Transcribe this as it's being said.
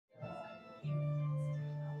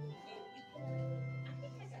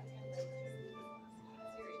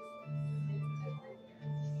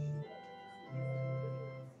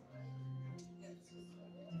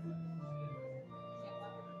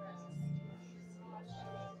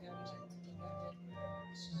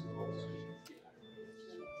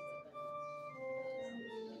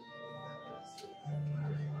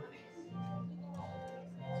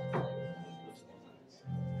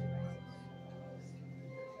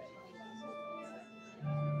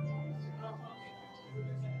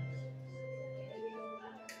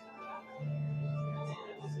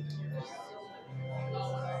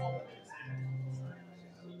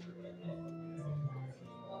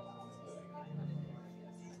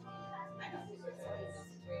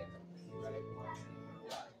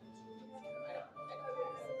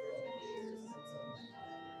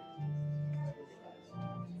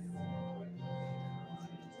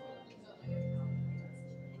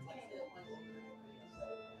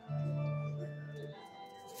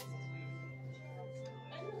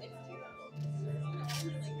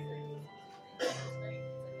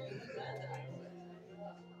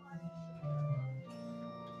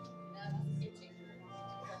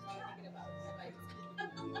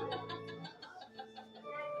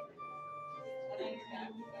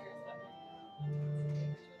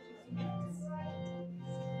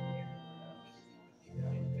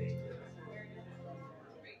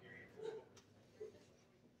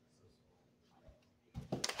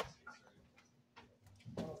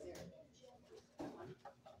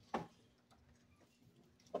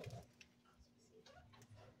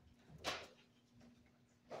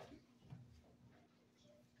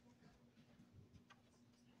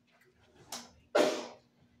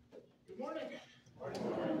morning.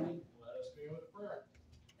 Morning. Let us begin with a prayer.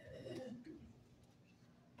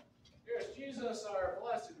 Dearest Jesus, our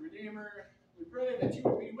blessed Redeemer, we pray that you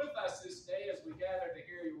would be with us this day as we gather to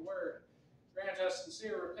hear your word. Grant us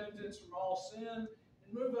sincere repentance from all sin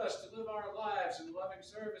and move us to live our lives in loving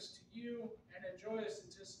service to you and in joyous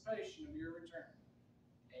anticipation of your return.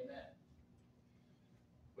 Amen.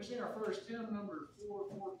 We sing our first hymn, number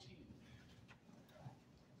 414.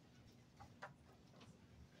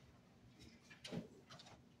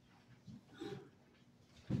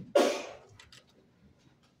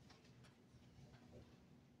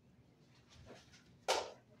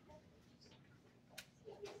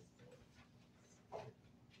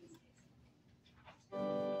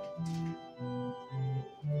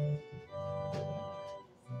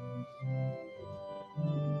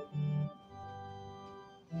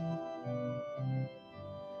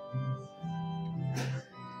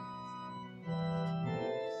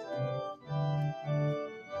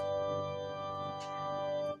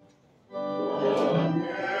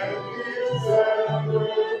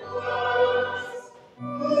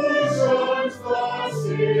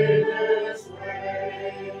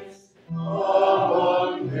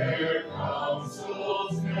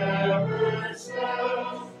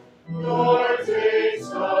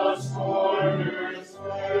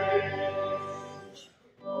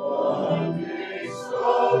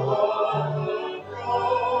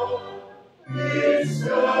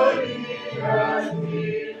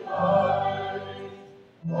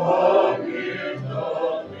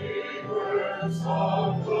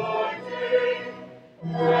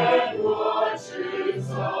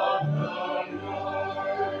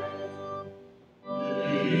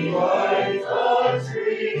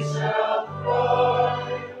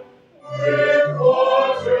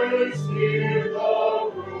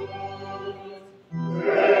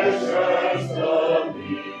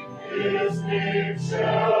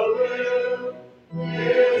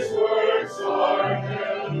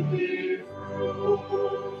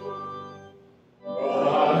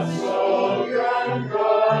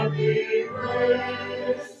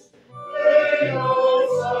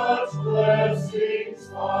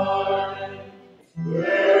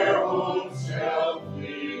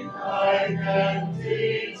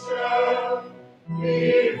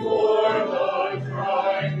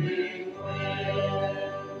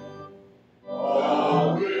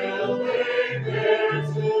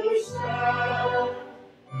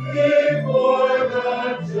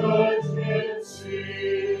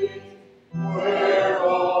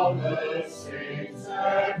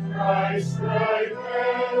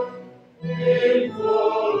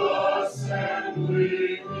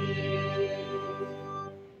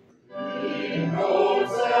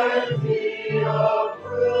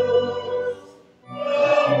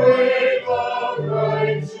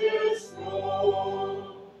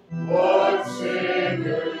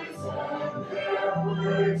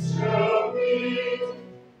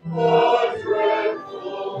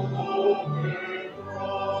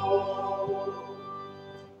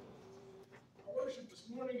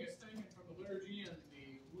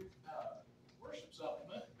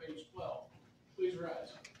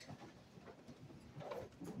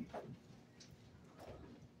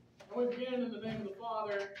 And we begin in the name of the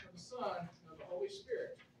Father, and the Son, and of the Holy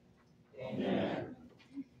Spirit. Amen.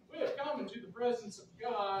 We have come into the presence of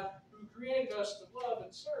God, who created us to love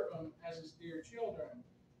and serve Him as His dear children.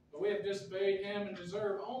 But we have disobeyed Him and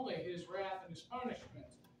deserve only His wrath and His punishment.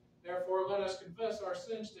 Therefore, let us confess our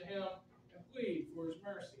sins to Him and plead for His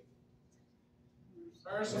mercy.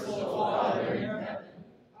 Merciful Father in heaven,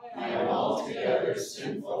 I am altogether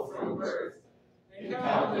sinful from birth. In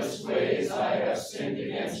countless ways I have sinned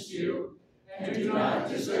against you, and do not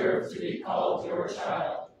deserve to be called your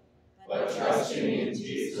child. But trusting in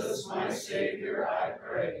Jesus, my Savior, I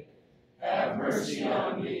pray, have mercy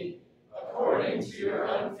on me, according to your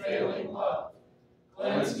unfailing love.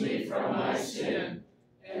 Cleanse me from my sin,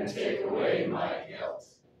 and take away my guilt.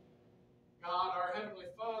 God, our Heavenly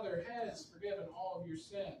Father, has forgiven all of your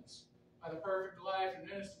sins. By the perfect life and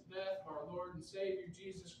innocent death of our Lord and Savior,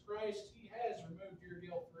 Jesus Christ, He has removed your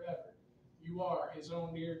guilt forever. You are His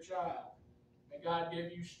own dear child. May God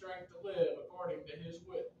give you strength to live according to His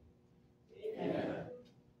will. Amen.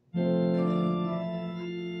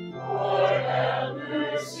 Lord, have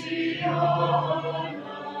mercy on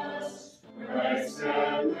us. Christ,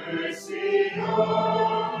 have mercy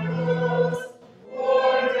on us.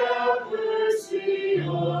 Lord, have mercy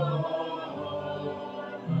on us.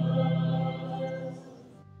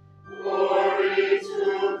 Glory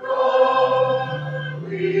to God,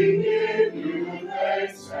 we give you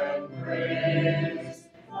thanks and praise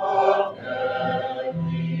of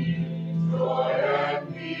every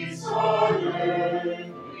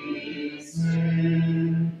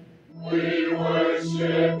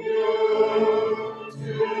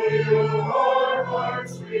you our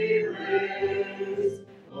hearts we raise.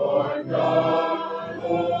 Lord God,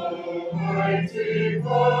 Almighty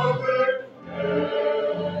Father,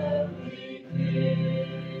 Heavenly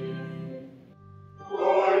King.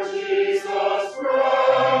 Lord Jesus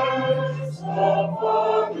Christ, the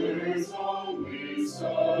Father's only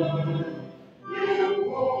Son, you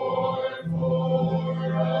bore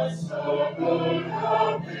for us the burden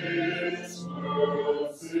of this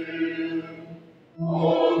world's sin.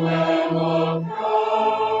 O Lamb of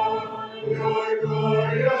God, your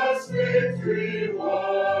glorious victory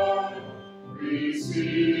won,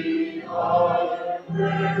 receive our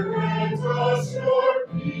prayer, grant us your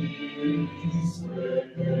peace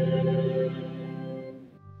within.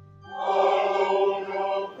 Alone,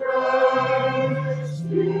 O Christ,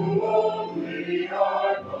 you only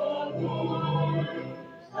are the Lord,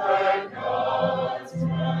 and God's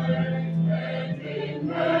right and in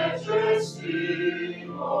majesty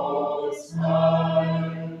most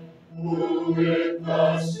high, who with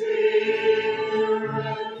the Spirit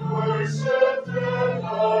worshipped and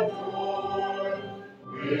adored,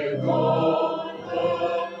 with all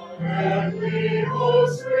the heavenly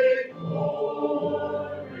hosts we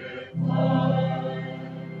glorify.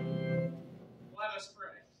 Let us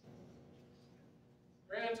pray.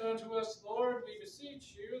 Grant unto us, Lord, we beseech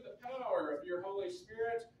you, the power of your Holy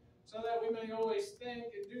Spirit, so that we may always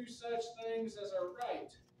think and do such things as are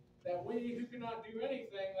right, that we who cannot do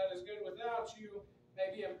anything that is good without you may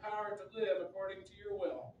be empowered to live according to your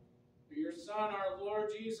will. Through your Son, our Lord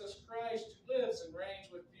Jesus Christ, who lives and reigns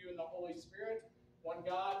with you in the Holy Spirit, one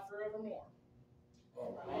God forevermore.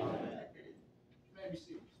 Amen. You may be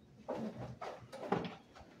seated.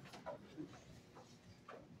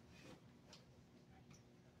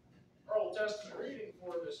 Our Old Testament reading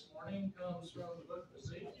for this morning comes from the book of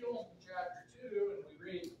Ezekiel, chapter 2, and we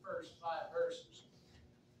read the first 5 verses.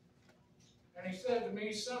 And he said to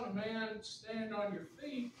me, Son of man, stand on your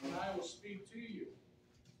feet, and I will speak to you.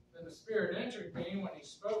 Then the Spirit entered me when he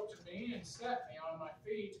spoke to me and set me on my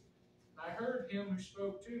feet, and I heard him who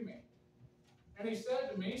spoke to me. And he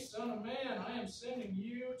said to me, Son of man, I am sending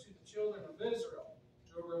you to the children of Israel,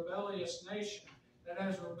 to a rebellious nation that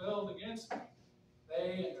has rebelled against me.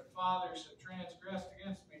 They and their fathers have transgressed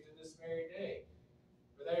against me to this very day,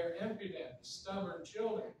 for they are impudent, stubborn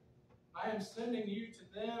children. I am sending you to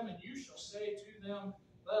them, and you shall say to them,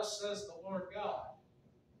 Thus says the Lord God.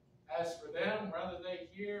 As for them, whether they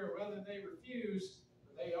hear or whether they refuse,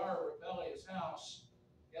 for they are a rebellious house,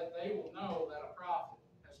 yet they will know that a prophet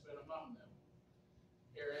has been among them.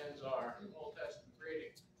 Here ends our Old Testament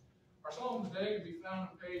reading. Our psalm today can be found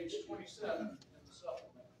on page 27 in the supplement.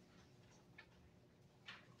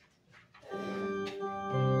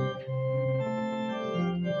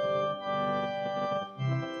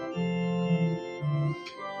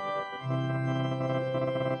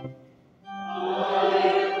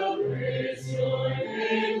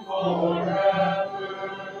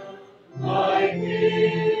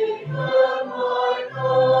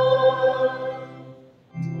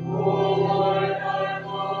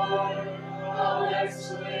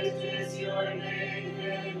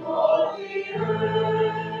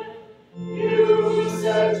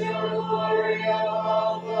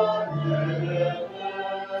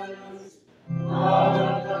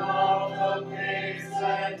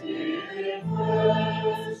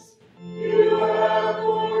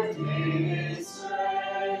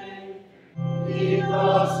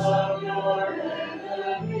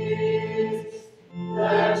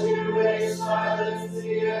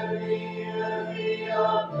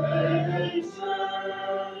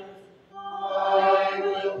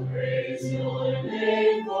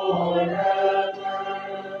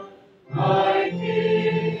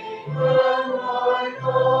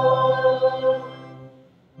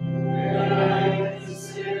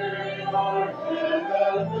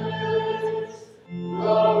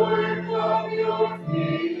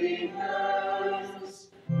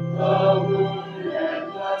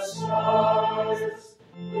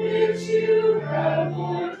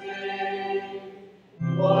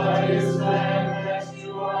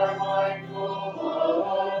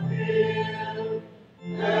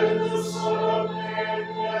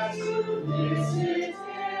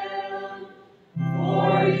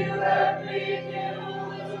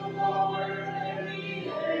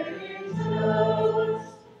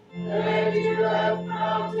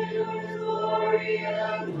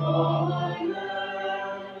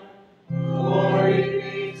 Glory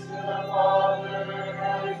be to the Father,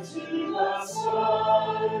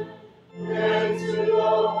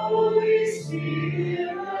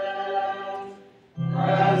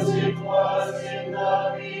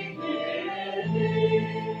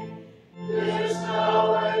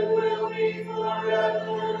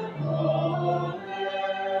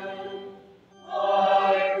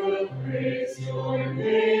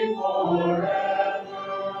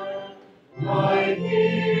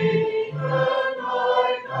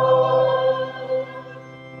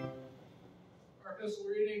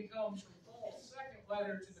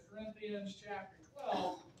 Corinthians chapter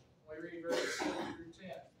 12, we read verses 7 through 10.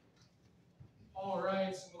 Paul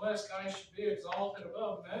writes, "And lest I should be exalted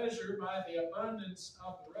above measure by the abundance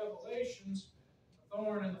of the revelations, a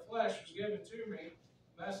thorn in the flesh was given to me,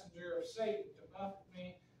 a messenger of Satan to buffet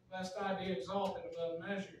me, lest I be exalted above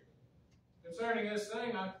measure. Concerning this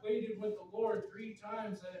thing, I pleaded with the Lord 3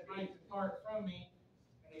 times that it might depart from me.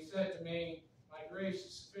 And he said to me, My grace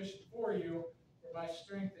is sufficient for you, for my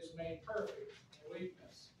strength is made perfect in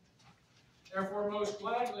weakness. Therefore, most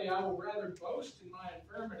gladly, I will rather boast in my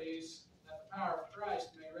infirmities, that the power of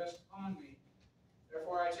Christ may rest upon me.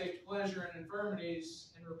 Therefore, I take pleasure in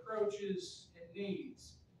infirmities, in reproaches, in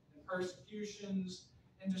needs, in persecutions,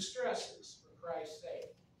 in distresses, for Christ's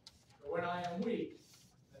sake. For when I am weak,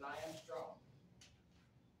 then I am strong."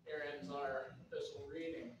 Here ends our epistle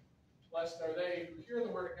reading. Blessed are they who hear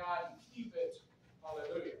the word of God and keep it.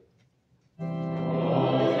 Hallelujah.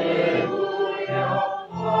 Hallelujah,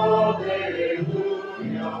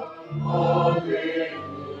 hallelujah, hallelujah.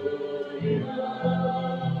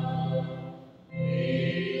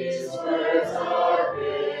 These words are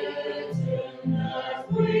written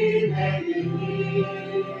that we may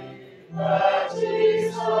believe that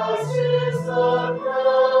Jesus is the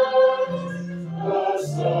Christ, the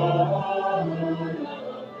Son of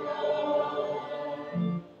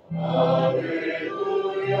God.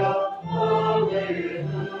 Hallelujah, hallelujah,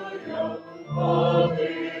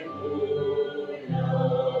 hallelujah.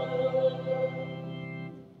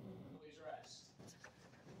 Please rise.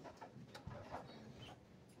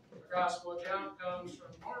 The gospel account comes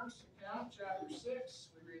from Mark's account, chapter 6.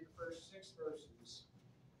 We read the first 6 verses.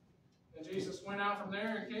 "Then Jesus went out from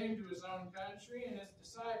there and came to his own country, and his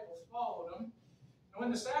disciples followed him. And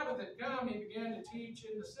when the Sabbath had come, he began to teach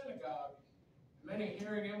in the synagogue. And many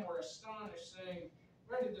hearing him were astonished, saying,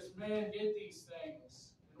 Where did this man get these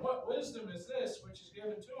things? And what wisdom is this which is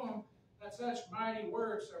given to him, that such mighty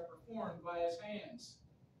works are performed by his hands?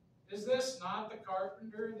 Is this not the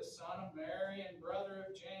carpenter, the son of Mary, and brother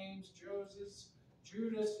of James, Joseph,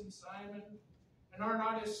 Judas, and Simon? And are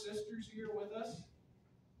not his sisters here with us?"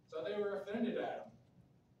 So they were offended at him.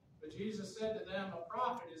 But Jesus said to them, "A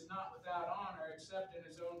prophet is not without honor, except in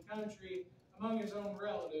his own country, among his own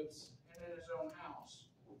relatives, and in his own house."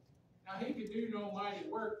 Now he could do no mighty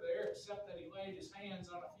work there, except that he laid his hands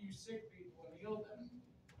on a few sick people and healed them.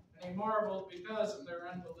 And he marveled because of their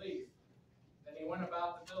unbelief. Then he went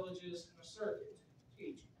about the villages in a circuit,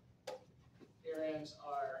 teaching. Here ends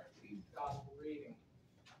our gospel reading.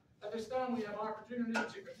 At this time, we have opportunity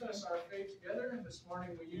to confess our faith together, and this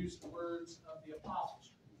morning we use the words of the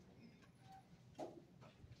Apostles' Creed.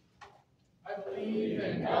 I believe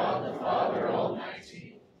in God the Father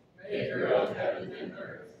Almighty, maker of heaven and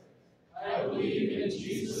earth. I believe in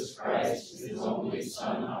Jesus Christ, his only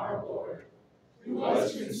Son, our Lord, who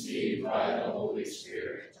was conceived by the Holy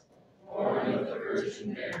Spirit, born of the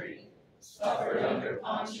Virgin Mary, suffered under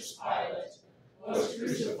Pontius Pilate, was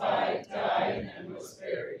crucified, died, and was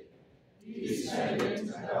buried. He descended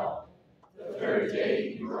into hell. The third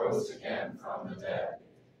day he rose again from the dead.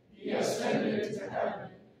 He ascended into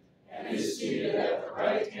heaven, and is seated at the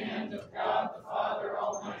right hand of God the Father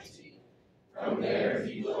Almighty. From there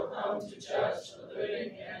he will come to judge the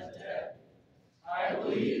living and the dead. I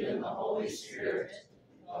believe in the Holy Spirit,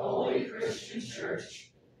 the holy Christian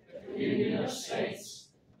Church, the communion of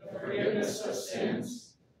saints, the forgiveness of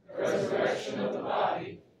sins, the resurrection of the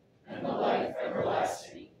body, and the life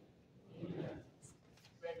everlasting. Amen.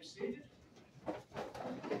 You may be seated.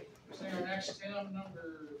 We'll sing our next hymn,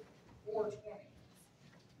 number 420.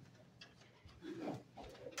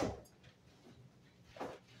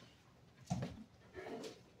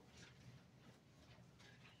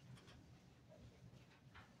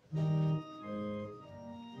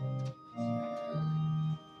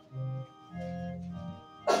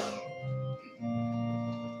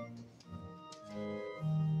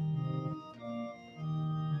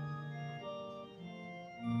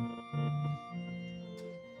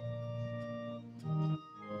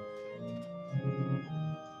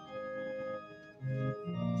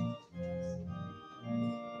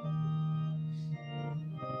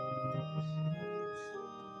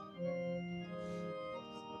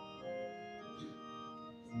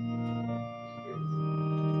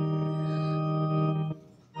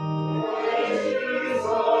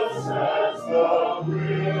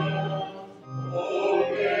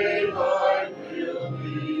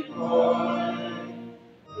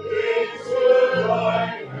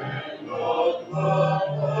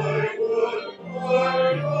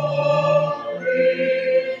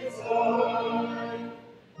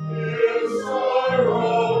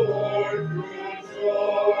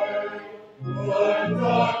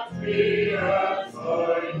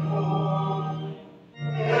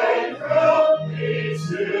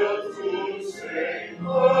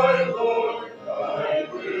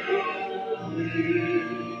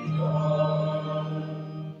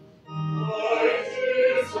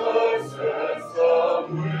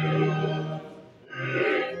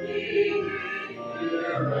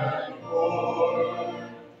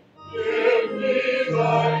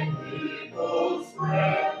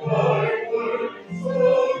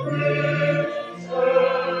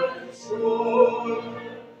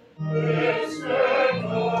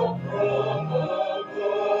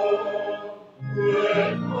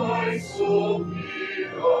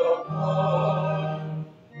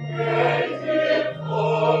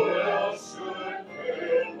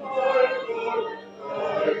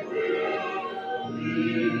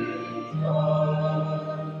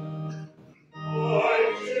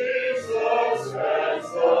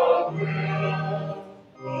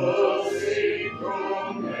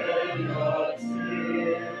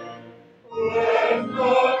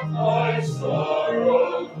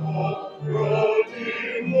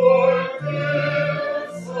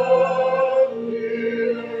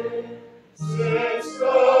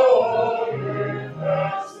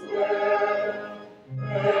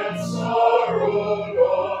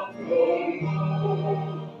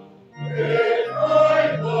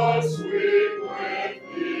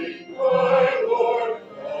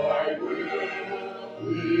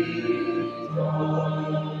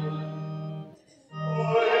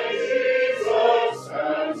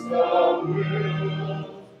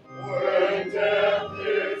 will. When death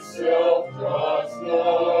itself draws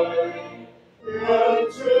nigh,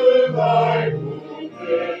 and to thy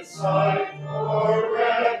wounded side for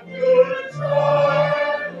refuge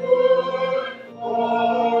I would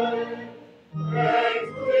fly,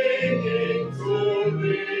 and clinging to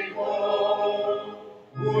thee more,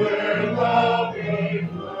 where thou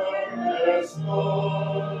hast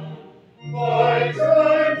gone. My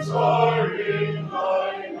times are in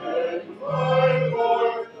thine hand, my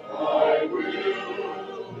Lord, I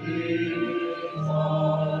will be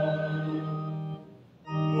thine.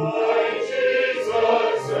 My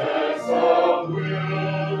Jesus, as thou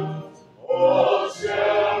wilt, all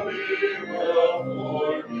shall be well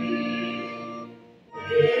for me.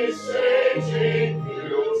 Exchanging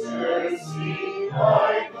future seen,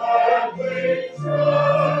 I gladly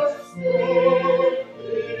trust thee.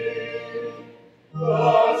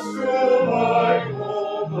 Thus to my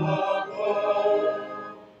home above,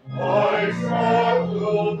 my track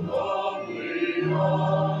will humbly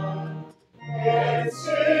on, and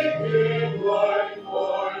singing life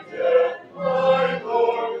or death, my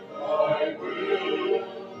Lord, I will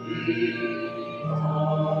be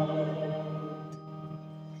thine.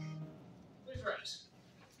 Please rise.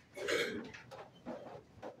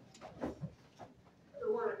 The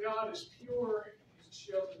word of God is pure. He's a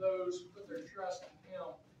shield to those who put their trust in him.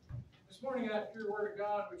 This morning, that pure word of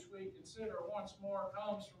God, which we consider once more,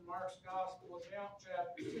 comes from Mark's Gospel account,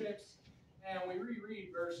 chapter 6, and we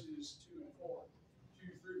reread verses 2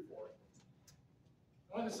 through 4.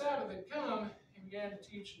 When the Sabbath had come, he began to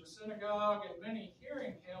teach in the synagogue, and many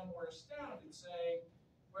hearing him were astounded, saying,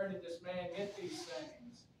 "Where did this man get these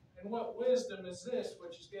things? And what wisdom is this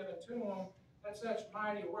which is given to him, that such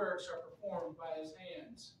mighty works are performed by his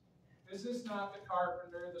hands? Is this not the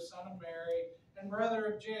carpenter, the son of Mary, and brother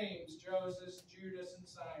of James, Joseph, Judas, and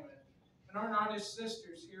Simon? And are not his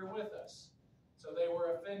sisters here with us?" So they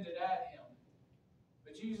were offended at him.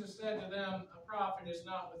 But Jesus said to them, "A prophet is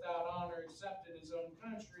not without honor except in his own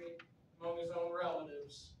country, among his own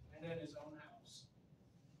relatives, and in his own house."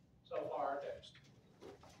 So far our text.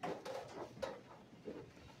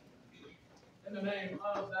 In the name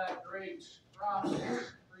of that great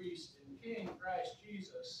prophet, priest, and king, Christ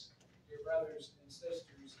Jesus, dear brothers and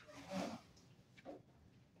sisters in him.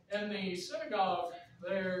 In the synagogue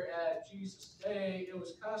there at Jesus' day, it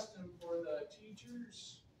was custom for the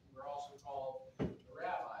teachers, who were also called the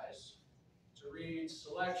rabbis, to read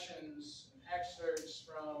selections and excerpts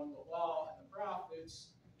from the law and the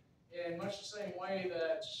prophets in much the same way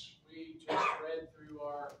that we just read through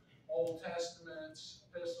our Old Testament,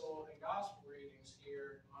 epistle, and gospel readings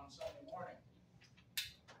here on Sunday morning.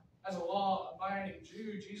 As a law-abiding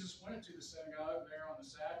Jew, Jesus went to the synagogue there on the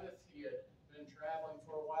Sabbath. He had been traveling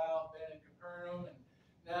for a while, been in Capernaum, and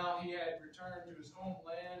now he had returned to his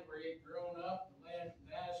homeland where he had grown up, the land of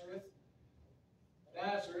Nazareth.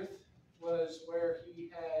 Nazareth was where he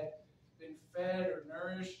had been fed or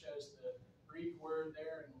nourished, as the Greek word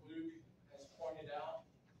there in Luke has pointed out.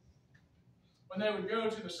 When they would go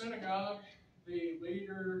to the synagogue, the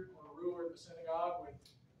leader or ruler of the synagogue would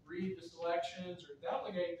read the selections or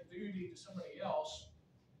delegate the duty to somebody else.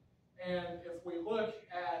 And if we look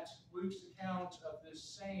at Luke's account of this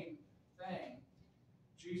same thing,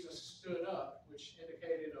 Jesus stood up, which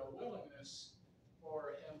indicated a willingness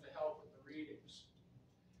for him to help with the readings.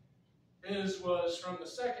 His was from the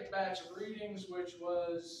second batch of readings, which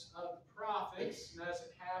was of the prophets, and as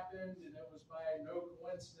it happened, and it was by no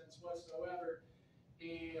coincidence whatsoever,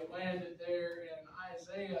 he landed there in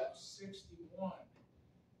Isaiah 61,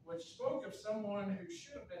 which spoke of someone who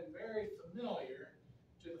should have been very familiar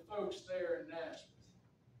to the folks there in Nazareth.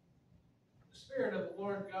 "The Spirit of the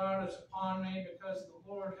Lord God is upon me, because the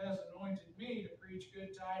Lord has anointed me to preach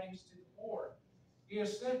good tidings to the poor. He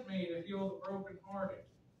has sent me to heal the brokenhearted,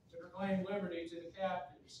 to proclaim liberty to the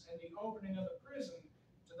captives, and the opening of the prison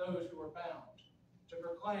to those who are bound, to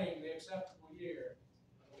proclaim the acceptable year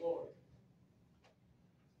of the Lord."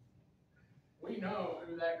 We know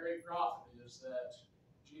who that great prophet is that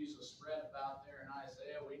Jesus read about there in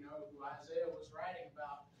Isaiah. We know who Isaiah was writing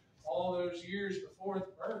about all those years before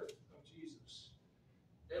the birth of Jesus.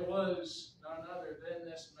 It was none other than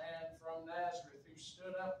this man from Nazareth who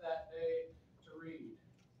stood up that day to read.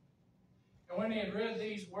 And when he had read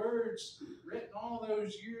these words, written all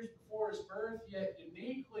those years before his birth, yet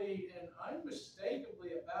uniquely and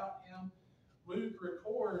unmistakably about him, Luke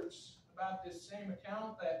records about this same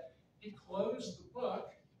account that he closed the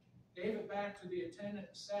book, gave it back to the attendant,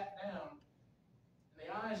 and sat down. And the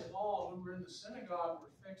eyes of all who were in the synagogue were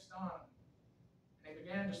fixed on him. And he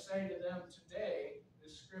began to say to them, "Today,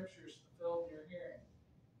 this scripture is fulfilled in your hearing."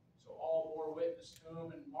 So all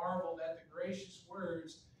marveled at the gracious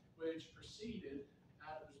words which proceeded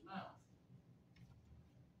out of his mouth.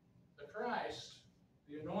 The Christ,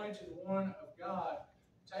 the anointed one of God,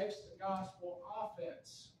 takes the gospel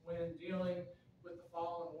offense when dealing with the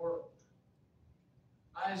fallen world.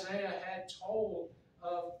 Isaiah had told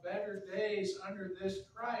of better days under this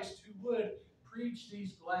Christ who would preach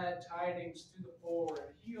these glad tidings to the poor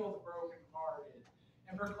and heal the brokenhearted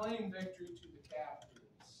and proclaim victory to the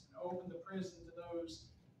captives and open the prison to those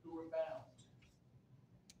who were bound.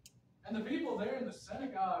 And the people there in the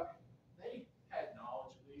synagogue, they had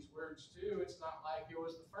knowledge of these words too. It's not like it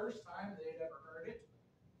was the first time they had ever heard it.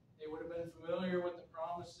 They would have been familiar with the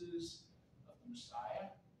promises of the Messiah.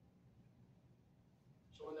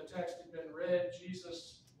 So when the text had been read,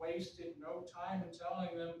 Jesus wasted no time in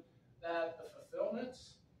telling them that the fulfillment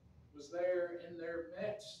was there in their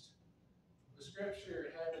midst. The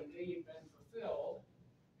scripture had indeed been fulfilled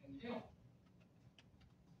in him.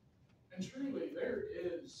 And truly, there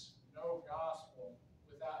is no gospel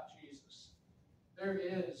without Jesus. There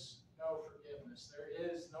is no forgiveness.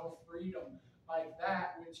 There is no freedom like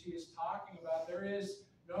that which he is talking about. There is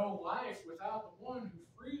no life without the one who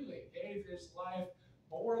freely gave his life,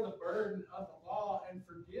 bore the burden of the law, and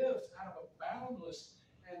forgives out of a boundless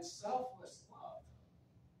and selfless love.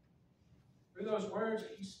 Through those words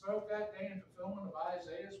that he spoke that day in fulfillment of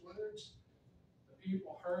Isaiah's words, the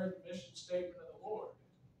people heard the mission statement of the Lord.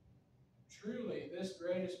 Truly, this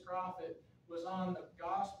greatest prophet was on the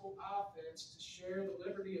gospel offense to share the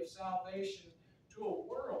liberty of salvation to a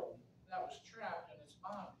world that was trapped in its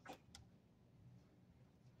bondage.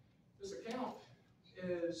 This account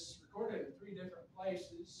is recorded in 3 different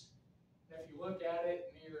places. And if you look at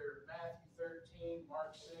it in either Matthew 13,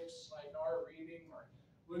 Mark 6, like our reading, or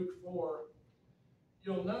Luke 4,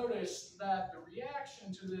 you'll notice that the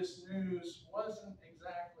reaction to this news wasn't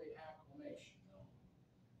exactly acclamation. No.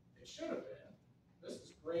 It should have been. This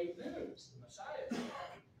is great news. The Messiah is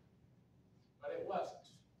coming. But it wasn't.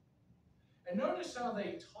 And notice how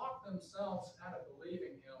they talked themselves out of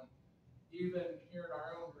believing him, even here in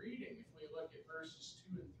our own reading. If we look at verses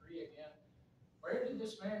 2 and 3 again, where did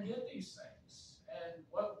this man get these things? And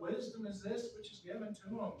what wisdom is this which is given to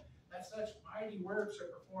him, that such mighty works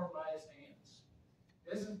are performed by his hands?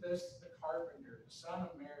 Isn't this the carpenter, the son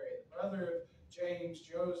of Mary, the brother of James,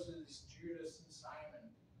 Joseph, Judas, and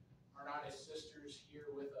Simon? Are not his sisters here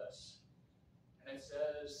with us? And it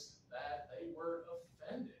says that they were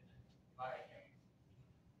offended by him.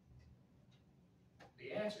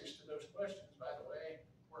 The answers to those questions, by the way,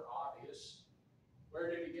 were obvious. Where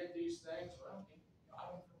did he get these things? Well, he got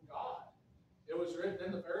them from God. It was written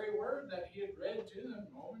in the very word that he had read to them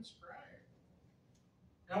moments prior.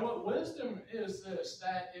 Now, what wisdom is this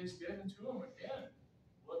that is given to him? Again,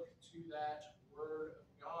 look to that word of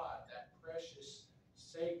God, that precious,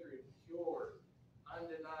 sacred, pure,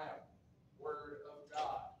 undeniable word of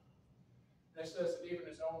God. And it says that even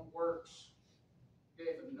his own works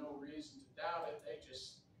gave them no reason to doubt it. They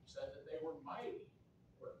just said that they were mighty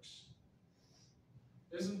works.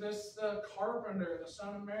 Isn't this the carpenter, the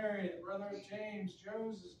son of Mary, the brother of James,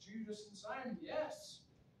 Joseph, Judas, and Simon? Yes.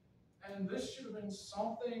 And this should have been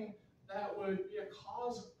something that would be a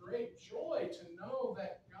cause of great joy to know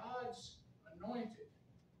that God's anointed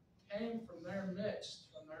came from their midst,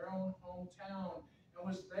 from their own hometown, and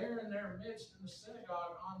was there in their midst in the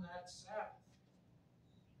synagogue on that Sabbath.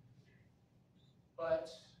 But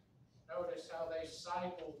notice how they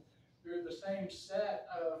cycled through the same set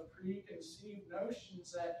of preconceived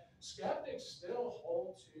notions that skeptics still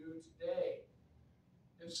hold to today.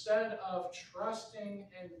 Instead of trusting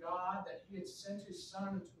in God that he had sent his Son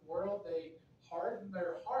into the world, they hardened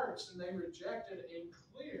their hearts and they rejected a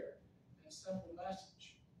clear and simple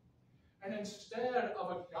message. And instead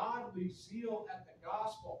of a godly zeal at the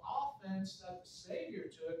gospel offense that the Savior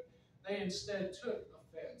took, they instead took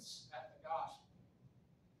offense at the gospel.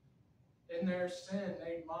 In their sin,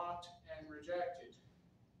 they mocked and rejected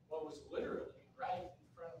what was literally right in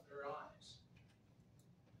front of their eyes.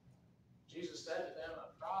 Jesus said to them,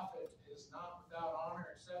 a prophet is not without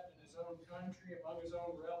honor except in his own country, among his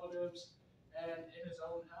own relatives, and in his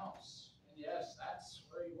own house. And yes, that's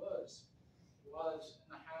where he was. He was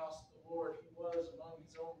in the house of the Lord. He was among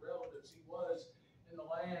his own relatives. He was in the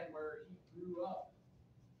land where he grew up.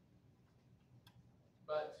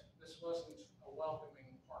 But this wasn't a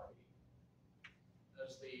welcoming party.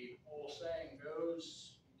 As the old saying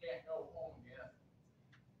goes, you can't go home again.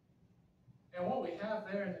 And what we have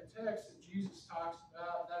there in the text that Jesus talks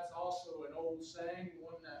about, that's also an old saying,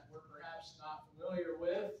 one that we're perhaps not familiar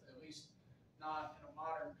with, at least not in a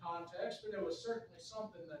modern context, but it was certainly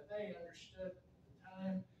something that they understood at the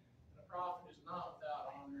time. The prophet is not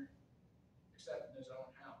without honor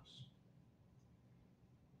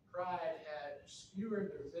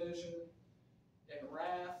obscured their vision. In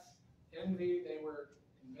wrath, envy, they were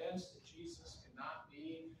convinced that Jesus could not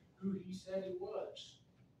be who he said he was.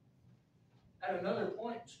 At another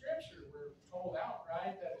point in Scripture, we're told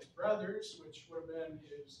outright that his brothers, which would have been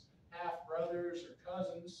his half-brothers or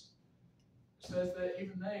cousins, says that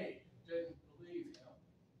even they didn't believe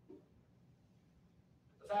him.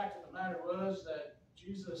 The fact of the matter was that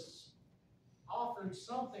Jesus offered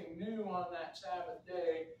something new on that Sabbath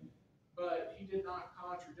day, but he did not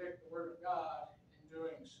contradict the Word of God in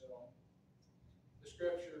doing so. The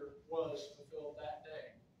Scripture was fulfilled that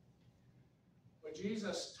day. What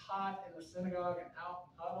Jesus taught in the synagogue and out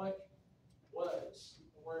in public was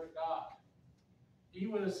the Word of God. He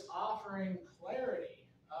was offering clarity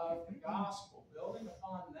of the gospel, building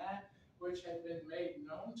upon that which had been made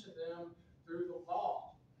known to them through the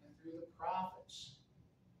law and through the prophets.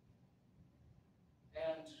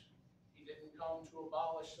 And he didn't come to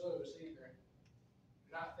abolish those either.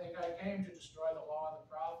 Do not think I came to destroy the law and the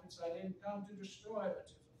prophets. I didn't come to destroy, but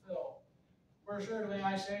to fulfill. For surely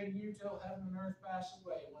I say to you, till heaven and earth pass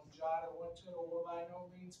away, one jot or one tittle will by no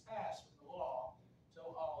means pass from the law,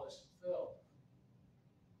 till all is fulfilled.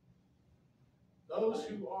 Those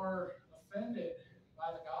who are offended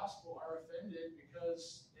by the gospel are offended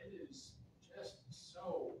because it is just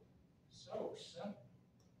so simple.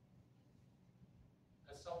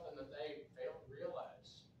 That's something that they fail to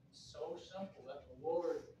realize. It's so simple that the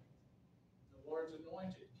Lord's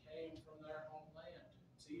anointed, came from their homeland.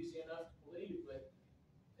 It's easy enough to believe, but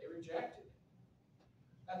they rejected it.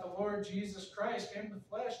 That the Lord Jesus Christ came in the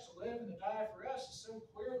flesh to live and to die for us is so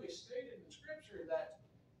clearly stated in Scripture that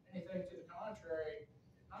anything to the contrary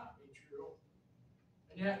cannot be true.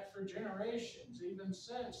 And yet, for generations, even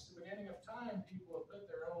since the beginning of time, people have put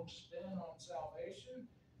their own spin on salvation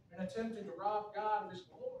and attempted to rob God of his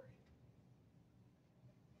glory.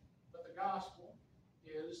 But the gospel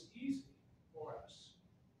is easy for us.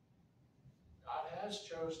 God has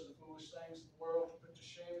chosen the foolish things of the world to put to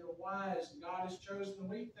shame the wise, and God has chosen the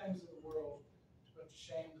weak things of the world to put to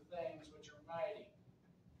shame the things which are mighty.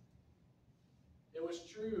 It was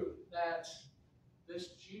true that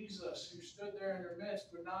this Jesus who stood there in their midst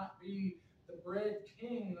would not be the bread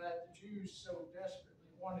king that the Jews so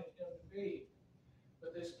desperately wanted him to be.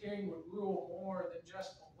 But this king would rule more than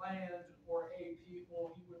just a land or a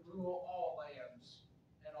people. He would rule all lands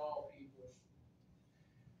and all peoples.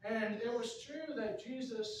 And it was true that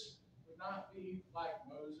Jesus would not be like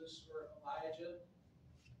Moses or Elijah.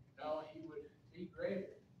 No, he would be greater.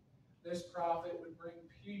 This prophet would bring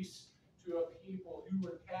peace to a people who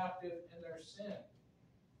were captive in their sin.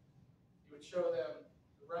 He would show them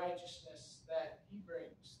the righteousness that he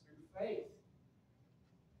brings through faith.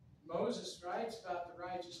 Moses writes about the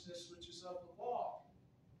righteousness which is of the law.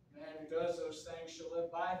 The man who does those things shall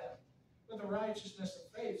live by them. But the righteousness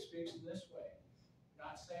of faith speaks in this way.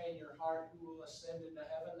 Not say in your heart who will ascend into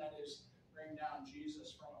heaven, that is, bring down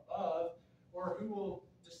Jesus from above, or who will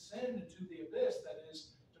descend into the abyss, that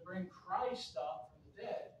is, to bring Christ up from the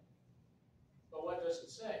dead. But what does it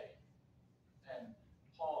say? And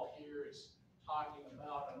Paul here is talking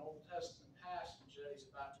about an Old Testament passage that he's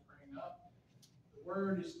about to bring up. The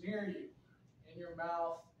word is near you, in your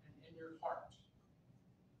mouth and in your heart.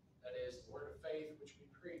 That is, the word of faith which we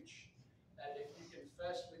preach. That if you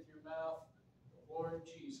confess with your mouth the Lord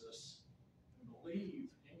Jesus and believe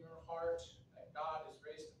in your heart that God has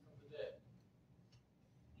raised him from the dead,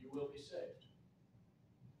 you will be saved.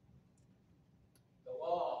 The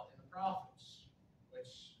law and the prophets,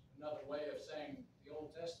 which another way of saying the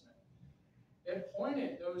Old Testament, it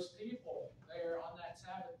pointed those people there on that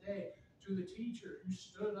Sabbath day to the teacher who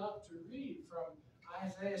stood up to read from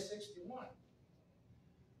Isaiah 61.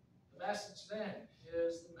 The message then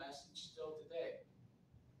is the message still today.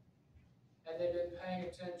 Had they been paying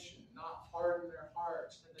attention, not hardened their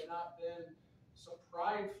hearts, had they not been so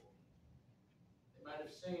prideful, they might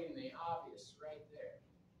have seen the obvious right there.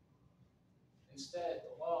 Instead,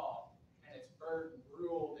 the law and its burden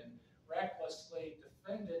ruled and recklessly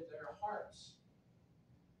defended their hearts.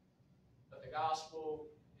 But the gospel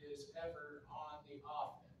is ever on the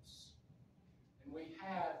offense. And we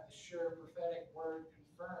have the sure prophetic word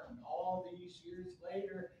confirmed. All these years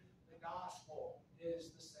later, the gospel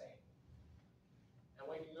is the same. And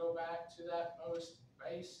we can go back to that most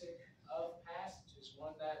basic of passages,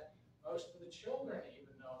 one that most of the children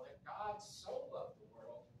even know, that God so loved the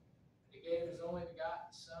world that he gave his only begotten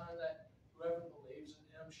Son, that whoever believes in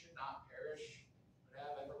him should not perish, but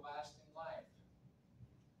have everlasting life.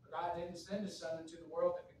 For God didn't send his Son into the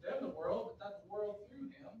world to condemn the world, but that the world through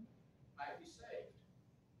him might be saved.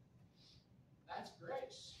 That's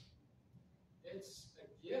grace. It's a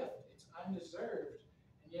gift. It's undeserved,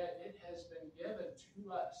 and yet it has been given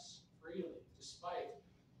to us freely, despite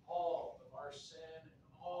all of our sin and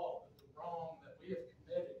all of the wrong that we have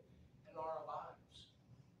committed in our lives.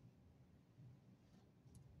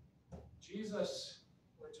 Jesus,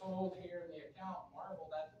 we're told here in the account,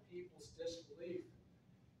 marveled at the people's disbelief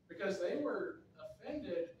because they were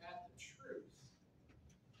offended at the truth.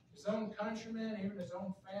 His own countrymen, even his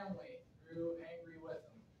own family, grew angry with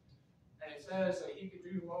him. And it says that he could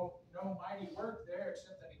do no mighty work there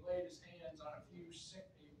except that he laid his hands on a few sick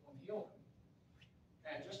people and healed them.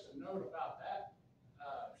 And just a note about that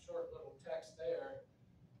short little text there,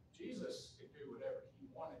 Jesus could do whatever he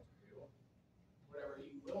wanted to do, whatever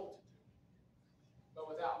he willed to do. But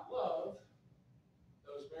without love,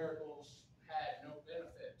 those miracles had no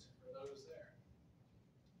benefit for those there.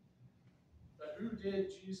 But who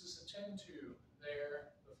did Jesus attend to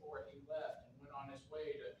there before he left and went on his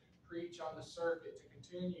way to preach on the circuit, to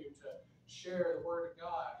continue to share the word of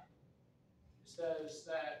God? It says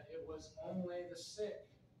that it was only the sick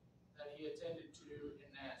that he attended to in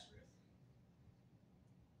Nazareth.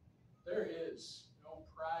 There is no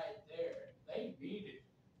pride there. They needed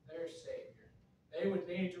their Savior. They would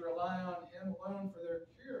need to rely on him alone for their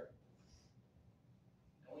cure.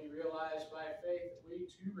 And we realize by faith that we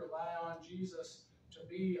too rely on Jesus to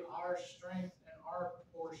be our strength and our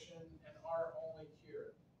portion and our only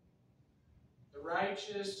cure. The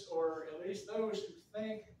righteous, or at least those who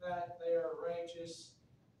think that they are righteous,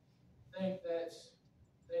 think that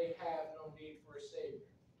they have no need for a Savior.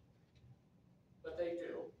 But they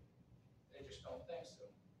do. They just don't think so.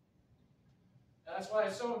 And that's why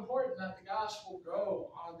it's so important that the gospel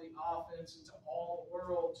go on the offense into all the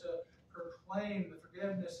world to proclaim the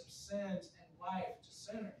forgiveness of sins and life to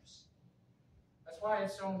sinners. That's why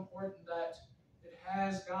it's so important that it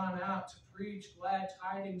has gone out to preach glad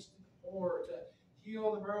tidings to the poor, to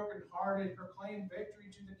heal the brokenhearted, proclaim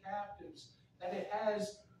victory to the captives, that it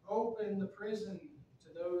has opened the prison to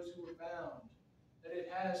those who were bound, that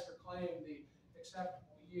it has proclaimed the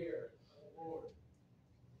acceptable year of the Lord.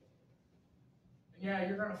 And yeah,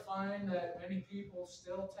 you're going to find that many people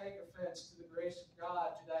still take offense to the grace of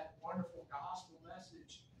God, to that wonderful gospel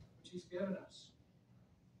message which he's given us.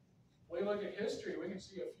 If we look at history, we can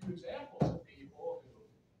see a few examples of people who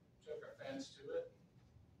took offense to it.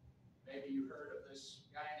 Maybe you heard of this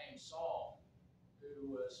guy named Saul,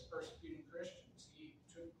 who was persecuting Christians. He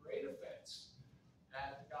took great offense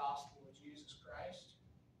at the gospel of Jesus Christ.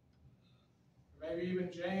 Or maybe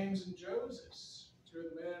even James and Joseph, two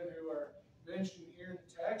of the men who are mentioned here in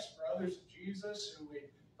the text, brothers of Jesus, who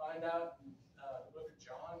we find out in the book of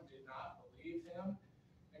John did not believe him.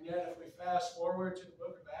 And yet, if we fast forward to the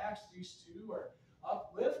book of Acts, these two are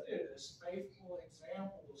uplifted as faithful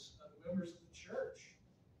examples of the members of the church.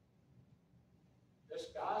 This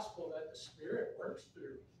gospel that the Spirit works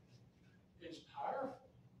through is powerful.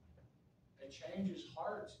 It changes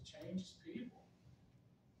hearts, it changes people.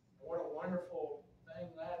 And what a wonderful thing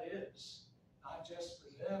that is. Not just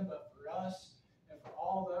for them, but for us and for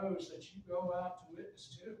all those that you go out to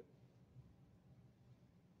witness to.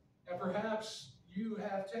 And perhaps you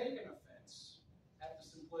have taken offense at the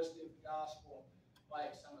simplicity of the gospel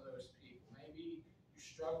like some of those people. Maybe you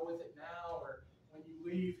struggle with it now, or when you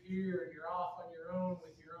leave here and you're off on your own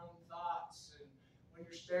with your own thoughts, and when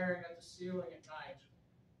you're staring at the ceiling at night,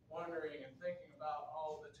 wondering and thinking about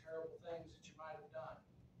all the terrible things that you might have done.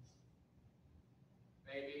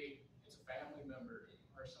 Maybe it's a family member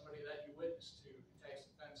or somebody that you witness to who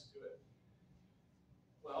takes offense to it.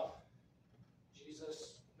 Well,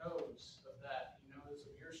 Jesus knows of that. He knows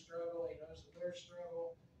of your struggle. He knows of their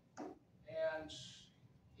struggle. And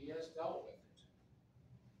he has dealt with it.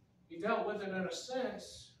 He dealt with it in a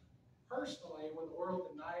sense, personally, when the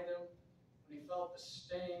world denied him, when he felt the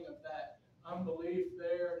sting of that unbelief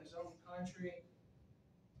there in his own country.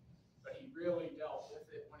 But he really dealt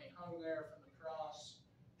with it when he hung there from the cross,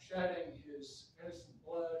 shedding his innocent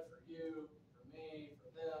blood for you, for me, for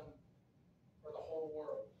them, for the whole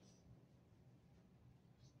world.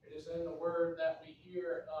 It is in the Word that we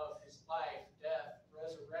hear of his life, death,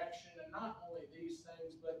 resurrection, and not only these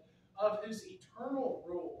things, but of his eternal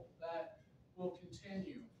rule that will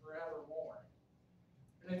continue forevermore.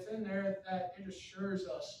 And it's in there that it assures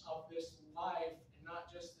us of this life, and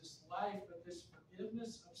not just this life, but this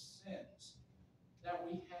forgiveness of sins that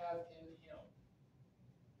we have in him.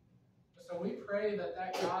 So we pray that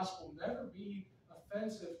that gospel never be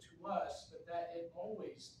offensive to us, but that it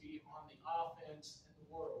always be on the offense in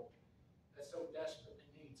the world that so desperately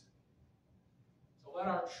needs it. So let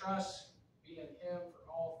our trust be in him for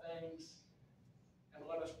all things, and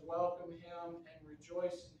let us welcome him and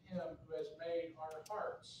rejoice in him who has made our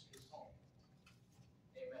hearts his home.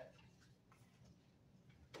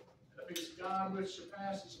 peace of God, which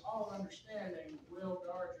surpasses all understanding, will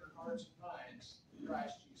guard your hearts and minds in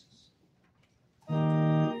Christ Jesus.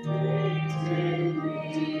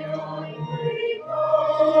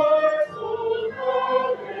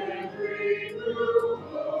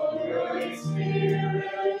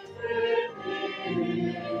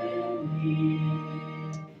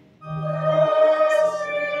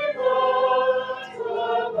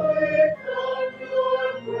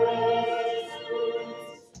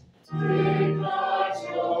 Take not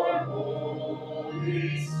your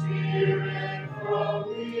Holy Spirit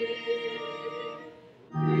from me.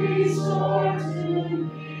 Restore to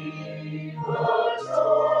me the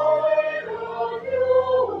joy of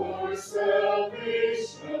your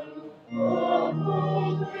salvation.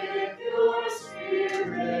 Uphold with your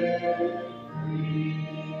Spirit free.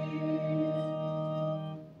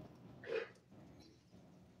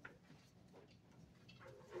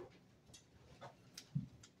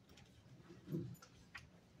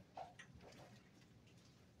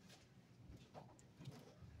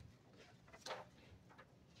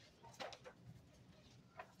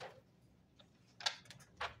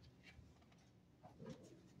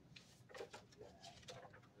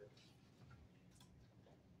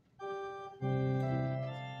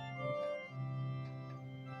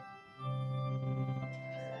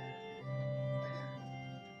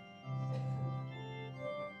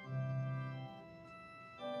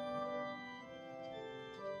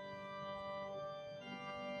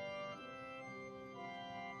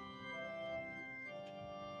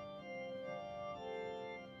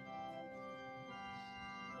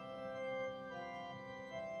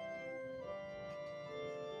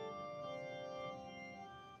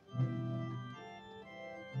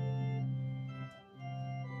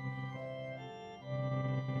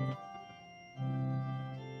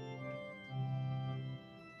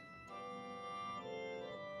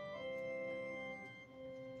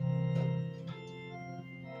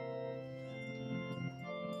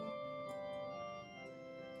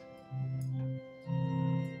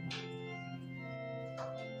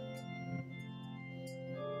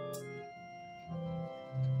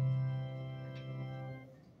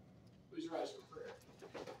 Please rise for prayer.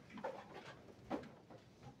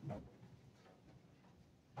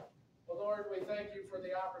 Well, Lord, we thank you for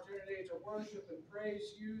the opportunity to worship and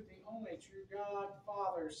praise you, the only true God,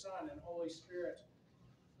 Father, Son, and Holy Spirit.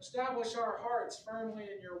 Establish our hearts firmly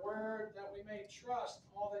in your word, that we may trust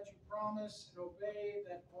all that you promise and obey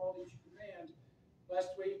that all that you command, lest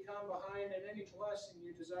we come behind in any blessing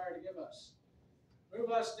you desire to give us.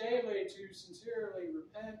 Move us daily to sincerely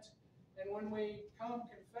repent, and when we come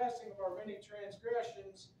confessing of our many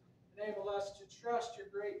transgressions, enable us to trust your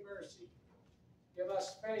great mercy. Give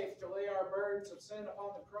us faith to lay our burdens of sin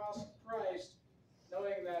upon the cross of Christ,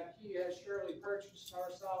 knowing that he has surely purchased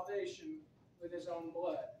our salvation with his own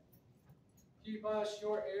blood. Keep us,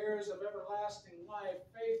 your heirs of everlasting life,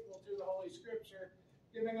 faithful to the Holy Scripture,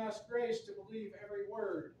 giving us grace to believe every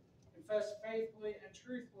word, confess faithfully and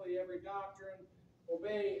truthfully every doctrine,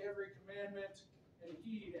 obey every commandment, and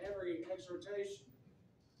heed every exhortation.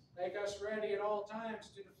 Make us ready at all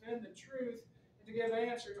times to defend the truth and to give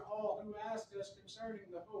answer to all who ask us concerning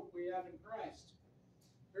the hope we have in Christ.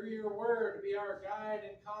 Through your word, be our guide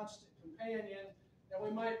and constant companion, that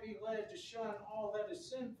we might be led to shun all that is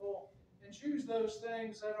sinful and choose those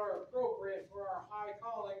things that are appropriate for our high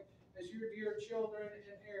calling as your dear children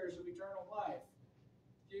and heirs of eternal life.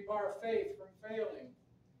 Keep our faith from failing.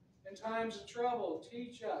 In times of trouble,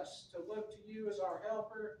 teach us to look to you as our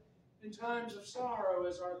helper, in times of sorrow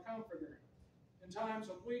as our comforter, in times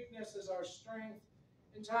of weakness as our strength,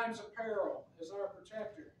 in times of peril as our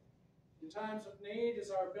protector, in times of need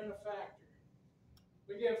as our benefactor.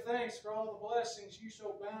 We give thanks for all the blessings you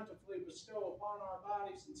so bountifully bestow upon our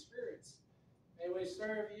bodies and spirits. May we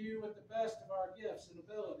serve you with the best of our gifts and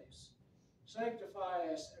abilities. Sanctify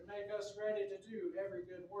us and make us ready to do every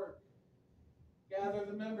good work. Gather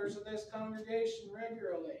the members of this congregation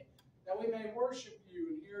regularly, that we may worship you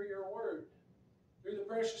and hear your word. Through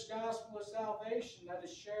the precious gospel of salvation that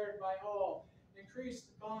is shared by all, increase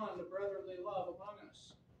the bond of brotherly love among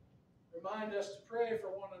us. Remind us to pray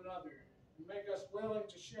for one another and make us willing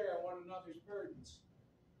to share one another's burdens.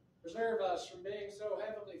 Preserve us from being so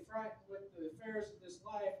heavily frightened with the affairs of this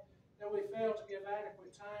life that we fail to give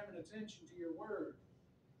adequate time and attention to your word.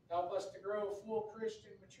 Help us to grow full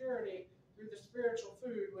Christian maturity through the spiritual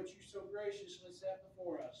food which you so graciously set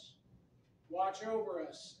before us. Watch over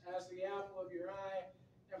us as the apple of your eye,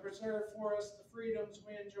 and preserve for us the freedoms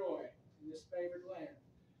we enjoy in this favored land.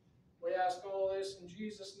 We ask all this in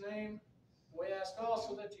Jesus' name. We ask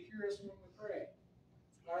also that you hear us when we pray.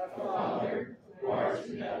 Our Father, who art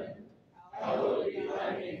in heaven, hallowed be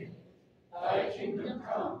thy name. Thy kingdom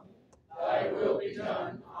come, thy will be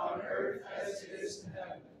done on earth as it is in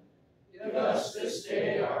heaven. Give us this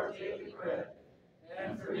day our daily bread,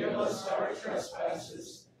 and forgive us our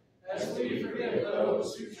trespasses, as we forgive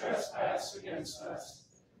those who trespass against us.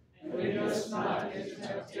 And lead us not into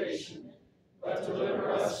temptation, but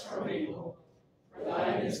deliver us from evil. For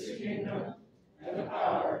thine is the kingdom, and the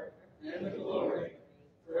power, and the glory,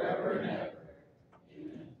 forever and ever.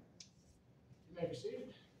 Amen. You may be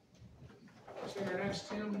seated. Let's sing our next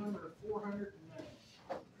hymn, number 409.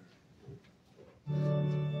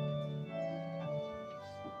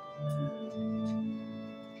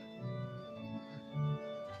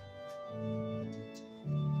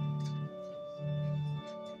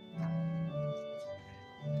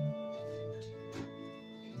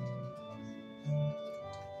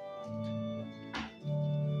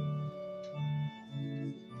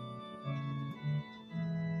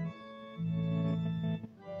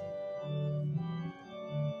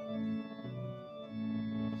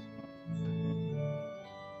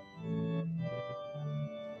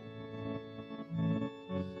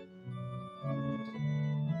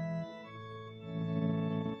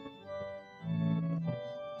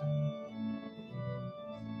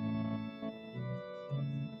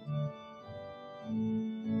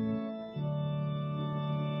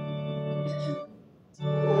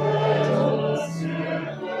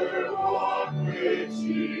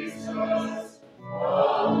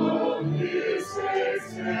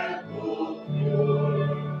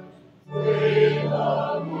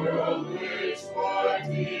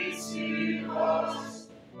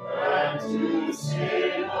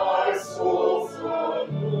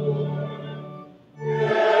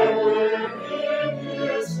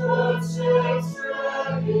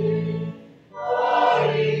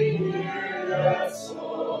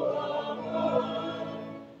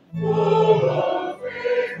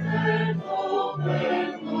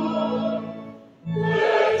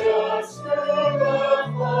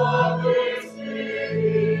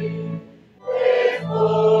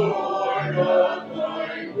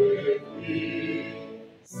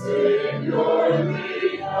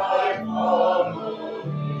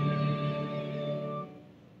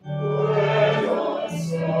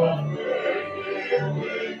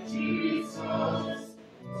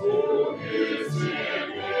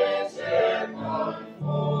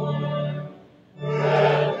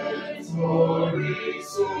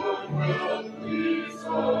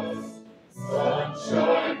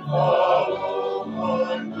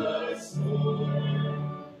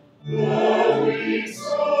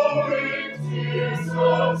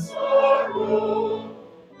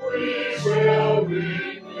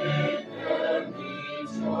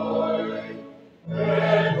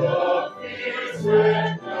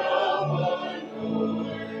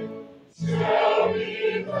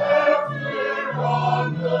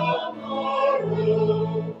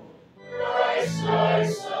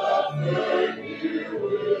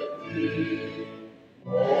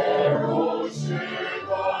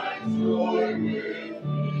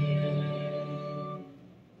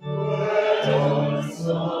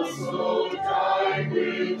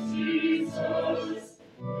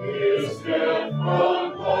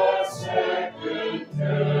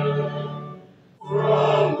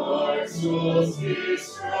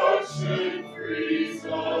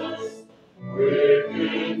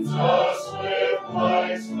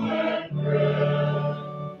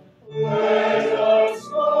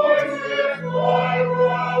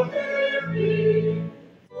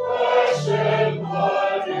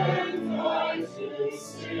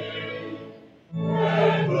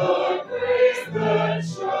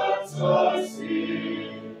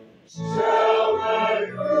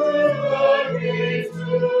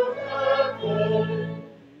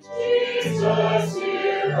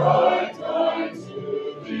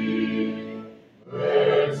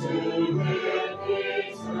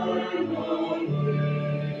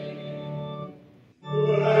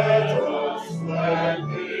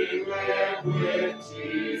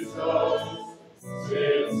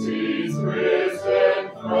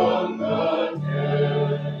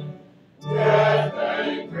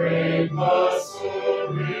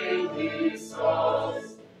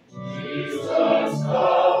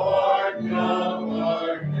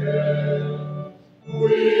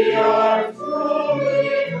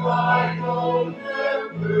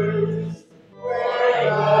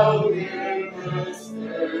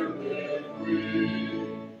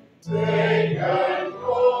 Take and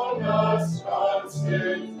hold us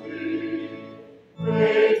constantly.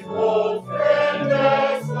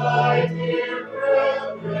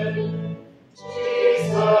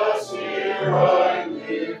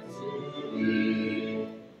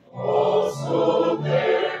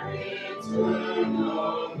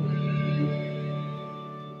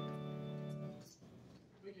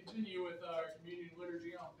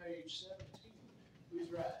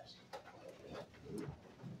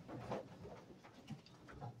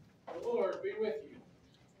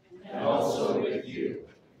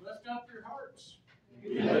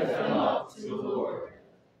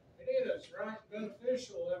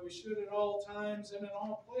 times and in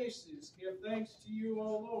all places give thanks to you,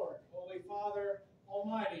 O Lord, Holy Father,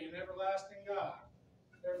 Almighty and everlasting God.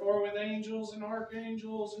 Therefore, with angels and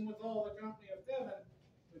archangels and with all the company of heaven,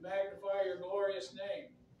 we magnify your glorious name,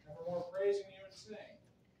 evermore praising you and saying,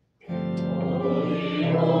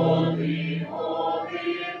 Holy, holy,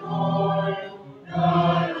 holy Lord,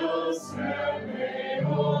 God of heaven,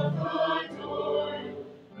 adore you.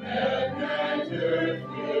 Heaven and earth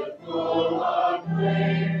with full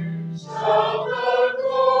acclaim shout the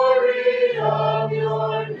glory of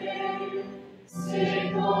your name.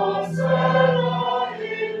 Sing Hosanna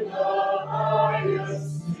in the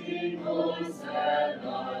highest, sing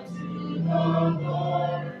Hosanna to the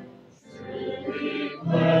Lord. Truly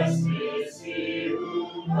blessed is he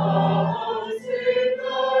who comes in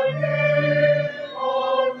the name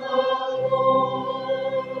of the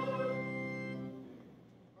Lord.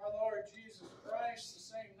 Our Lord Jesus Christ, the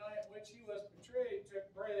same night which he was betrayed, took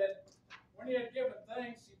bread. When he had given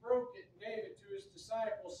thanks, he broke it and gave it to his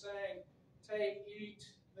disciples, saying, Take, eat,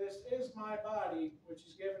 this is my body, which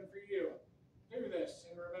is given for you. Do this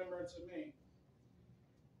in remembrance of me.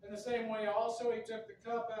 In the same way also he took the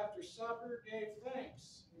cup after supper, gave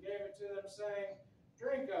thanks, and gave it to them, saying,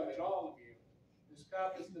 Drink of it, all of you. This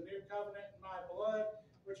cup is the new covenant in my blood,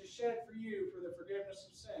 which is shed for you for the forgiveness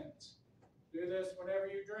of sins. Do this whenever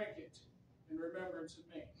you drink it, in remembrance of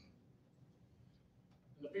me.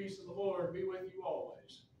 And the peace of the Lord be with you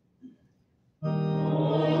always. O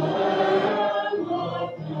Lamb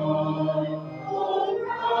of God, O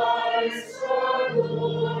Christ our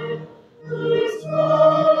Lord, whose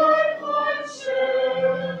blood was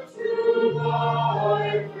shed to the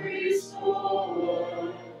high priest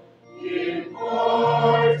Lord,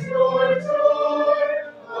 impart your joy,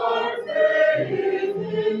 our faith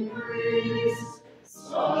increase,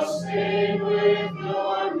 sustain with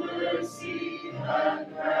your mercy, and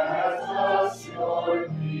grant us your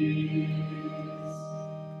peace.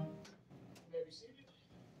 You may be seated.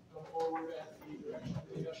 Come forward at the direction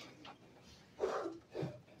of the usher.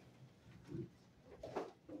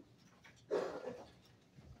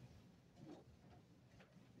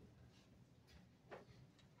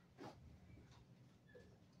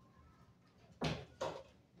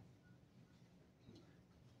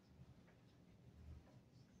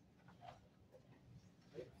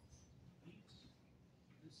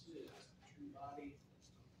 This is the true body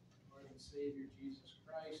of our Lord and Savior Jesus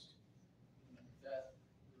Christ, in the death,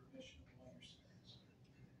 the remission of all your sins.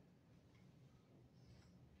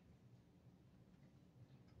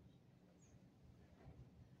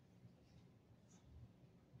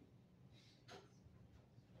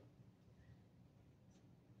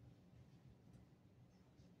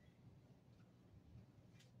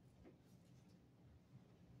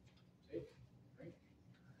 Take, drink.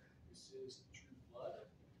 This is the true blood of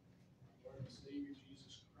our Lord and Savior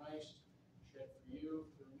Jesus Christ, shed for you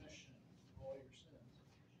for the remission of all your sins.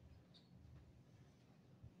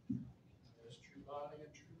 This true body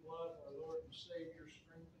and true blood of our Lord and Savior,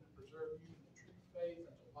 strengthen and preserve you in the true faith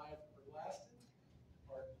unto life everlasting.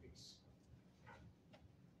 Depart in peace.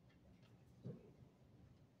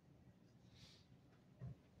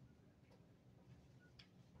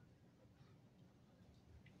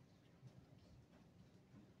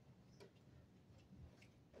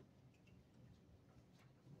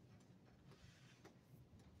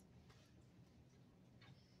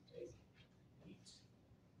 Take, eat.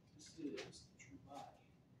 This is the true body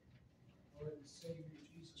of our Lord and Savior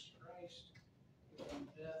Jesus Christ, who on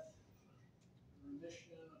death, the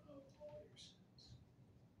remission of all your sins.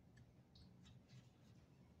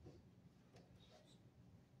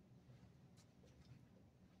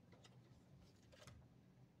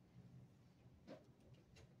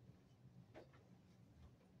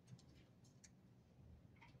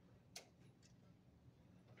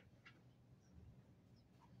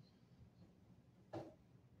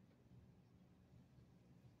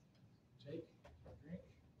 Take, drink.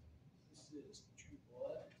 This is the true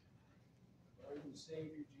blood of our Lord and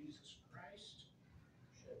Savior Jesus Christ,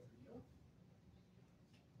 shed for you,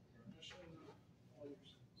 for the remission of all your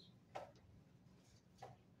sins.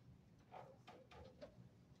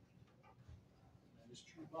 May this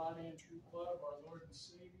true body and true blood of our Lord and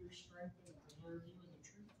Savior strengthen and preserve you in the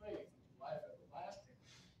true faith unto life everlasting.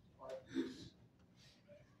 Depart in peace.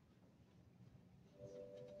 Take,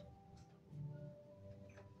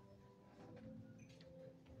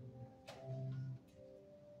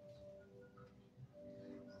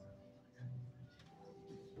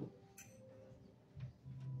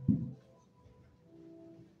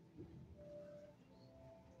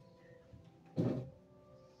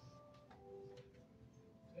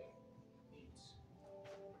 eat.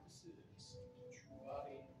 This is the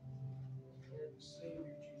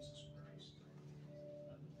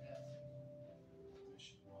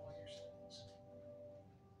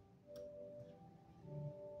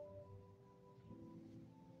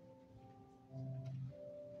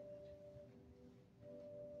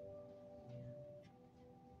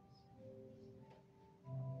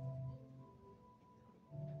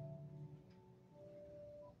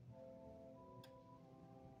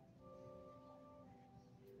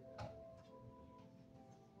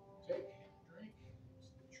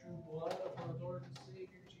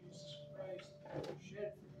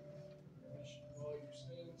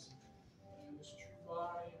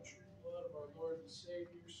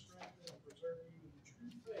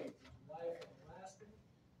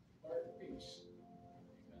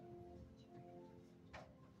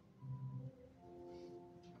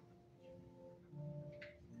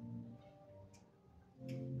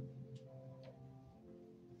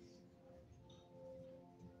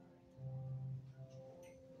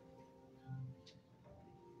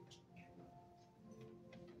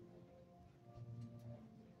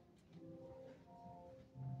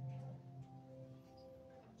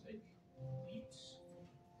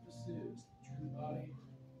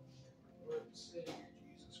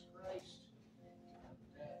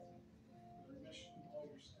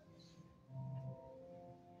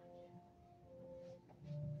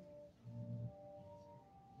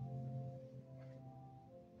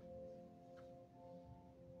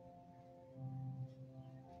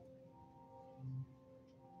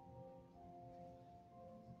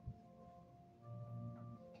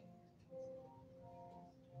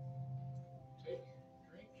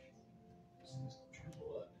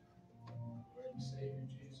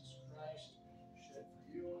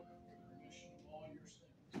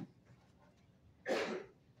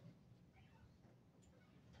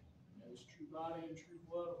body and true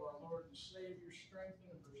blood of our Lord and Savior, strengthen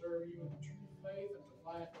and preserve you in the true faith unto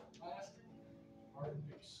life everlasting. Heart and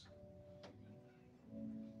peace.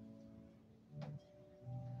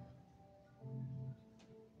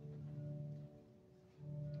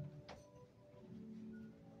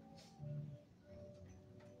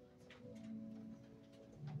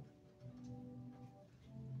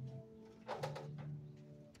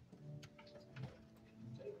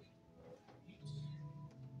 Take, eat.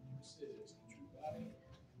 This is the true body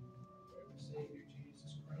of our Savior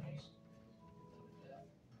Jesus Christ, unto death,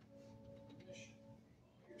 remission of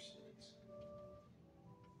all your sins.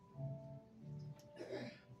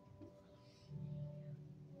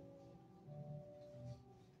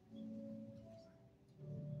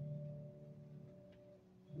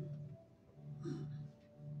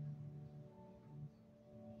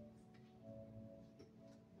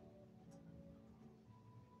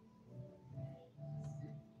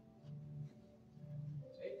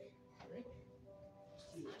 Take, drink. This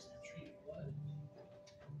is the Trinity blood of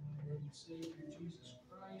our Lord and Savior Jesus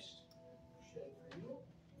Christ, shed for you,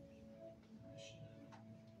 remission of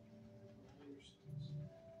all your sins.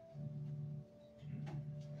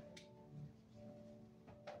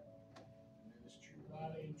 May this true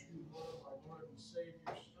body and true blood of our Lord and Savior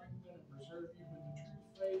strengthen and preserve you in the true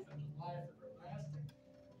faith unto life everlasting.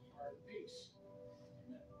 Heart and peace.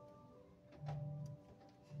 Amen.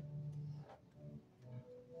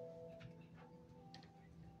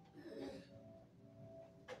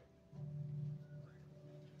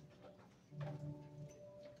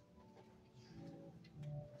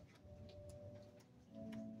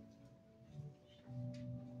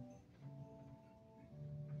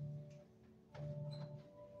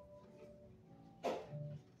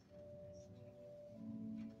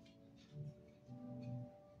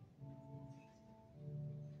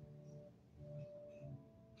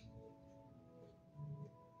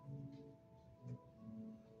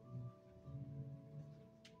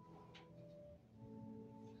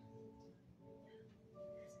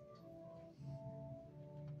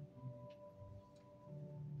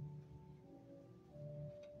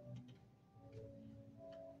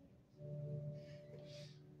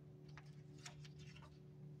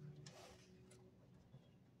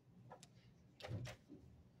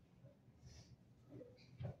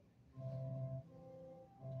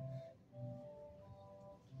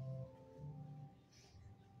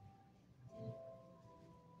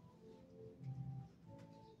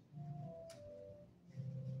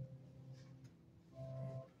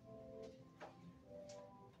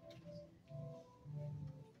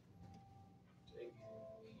 Take,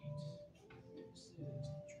 eat. This is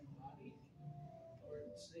the true body of our Lord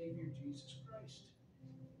and Savior Jesus Christ,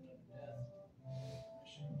 unto death,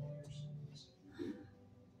 remission of all your sins.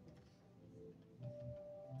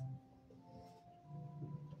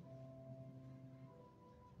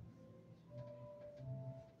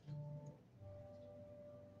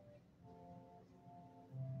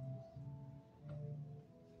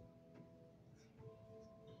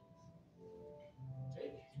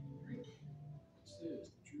 Take, drink. This is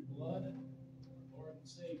the true blood of our Lord and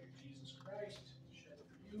Savior Jesus Christ, shed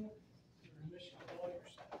for you, for the remission of all your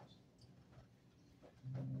sins.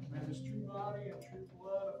 May this true body and true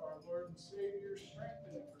blood of our Lord and Savior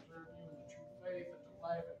strengthen and preserve you in the true faith unto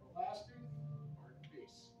life everlasting. Heart and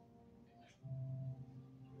peace.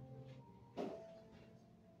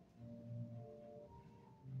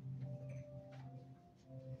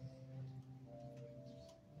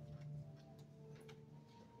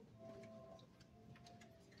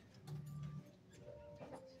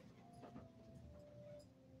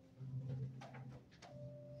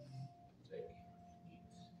 Take, eat.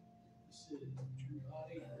 This is the true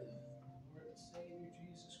body of our Lord and Savior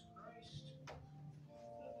Jesus Christ,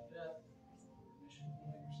 unto death, for the remission of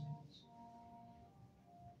all your sins.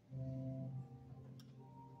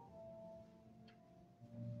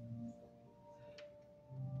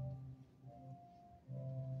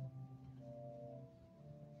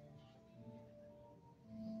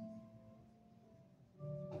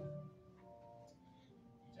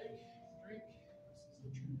 Take, drink.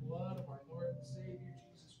 This is the true blood of our Lord and Savior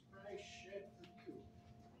Jesus Christ, shed for you,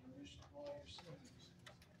 for the remission of all your sins.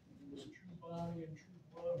 May this true body and true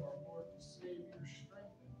blood of our Lord and Savior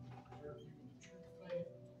strengthen and preserve you in the true faith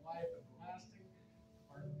unto life everlasting.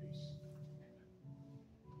 Heart and peace.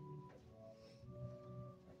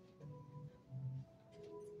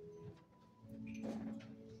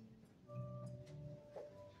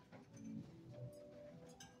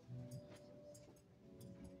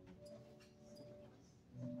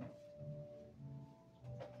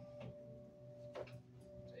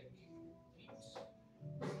 Take, eat.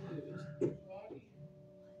 This is the true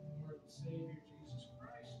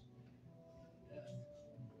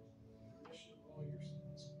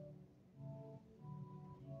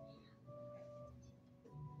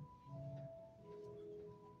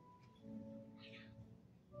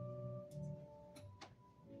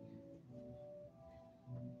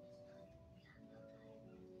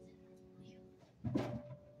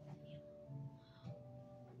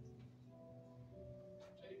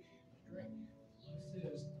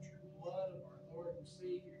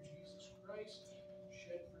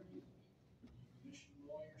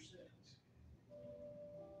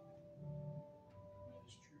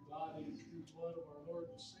the blood of our Lord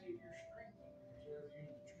and Savior strengthen and preserve you in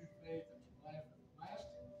the true faith and life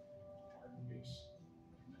everlasting. Pardon peace.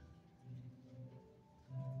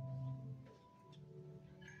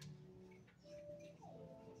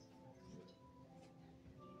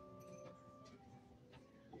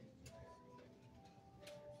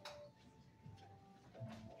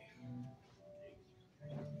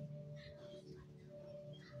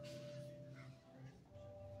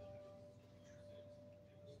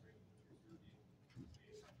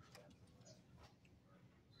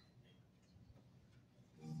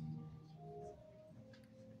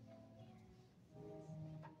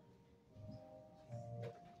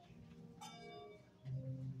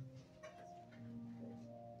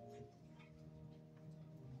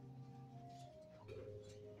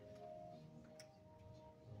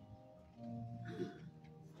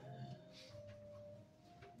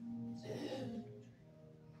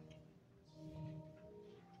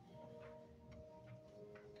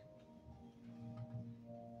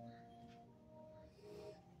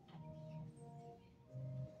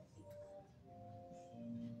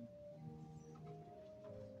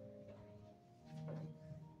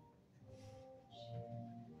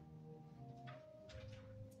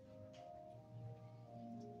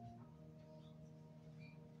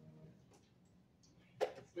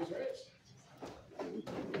 Please rise. We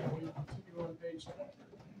continue on page 20.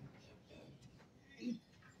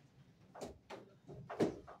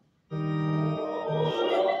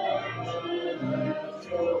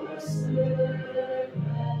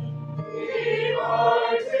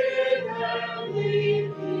 Departed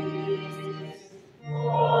heavenly peace,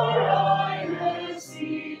 for I have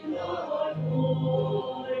seen the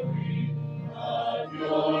glory of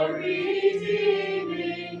your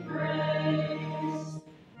redeeming grace.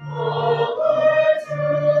 Oh, Lord, to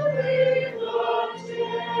lead the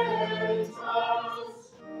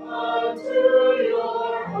Gentiles unto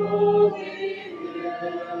your holy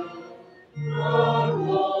hill, the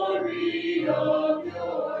glory of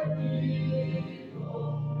your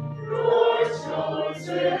people, your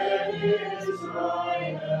chosen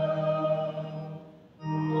Israel.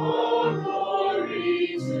 Oh,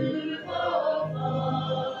 glory to the Father,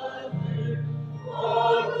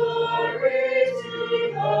 oh, glory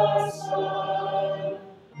to the Son,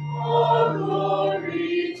 oh,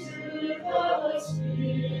 glory to the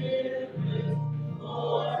Spirit,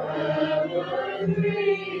 forever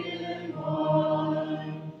three in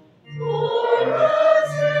one. For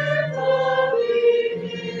as in the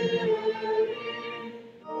beginning,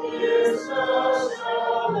 is now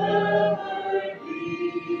shall ever be,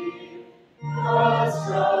 the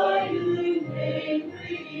triune name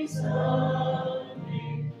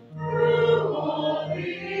resounding through all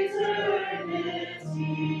eternity.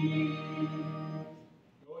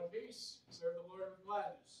 Go in peace. Serve the Lord with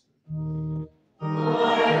gladness.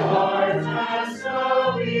 My heart has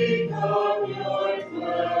now become your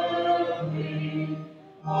dwelling,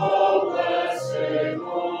 oh blessed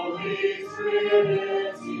Holy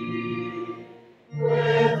Trinity.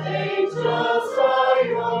 With angels by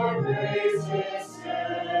your praises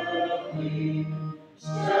stelling,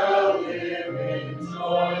 shall live in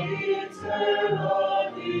joy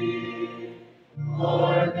eternally.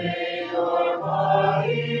 Lord, may your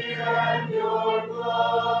body and your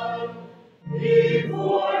blood be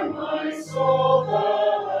for my soul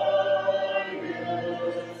the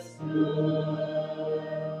highest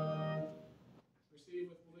good. Receive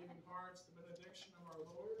with believing hearts the benediction of our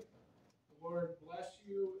Lord. The Lord bless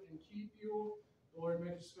you and keep you. The Lord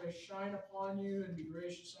make his face shine upon you and be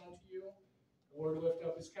gracious unto you. The Lord lift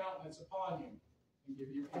up his countenance upon you and give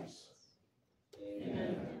you peace.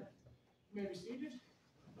 Amen. You may be seated.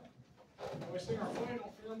 Now we sing our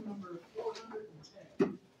final hymn, number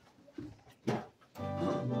 410.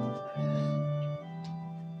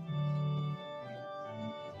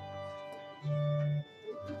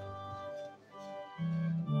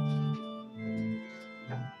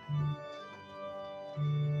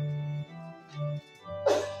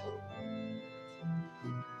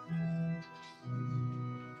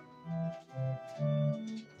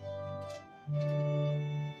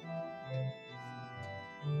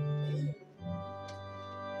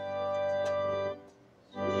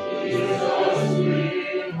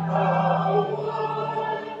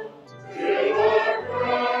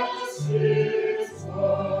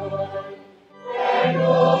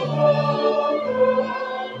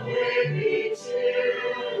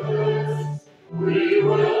 We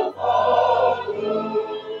will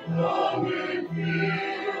follow, young and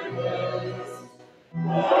fearless,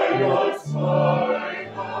 by God's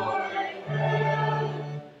mighty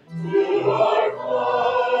hand, to our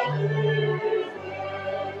Father's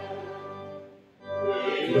land.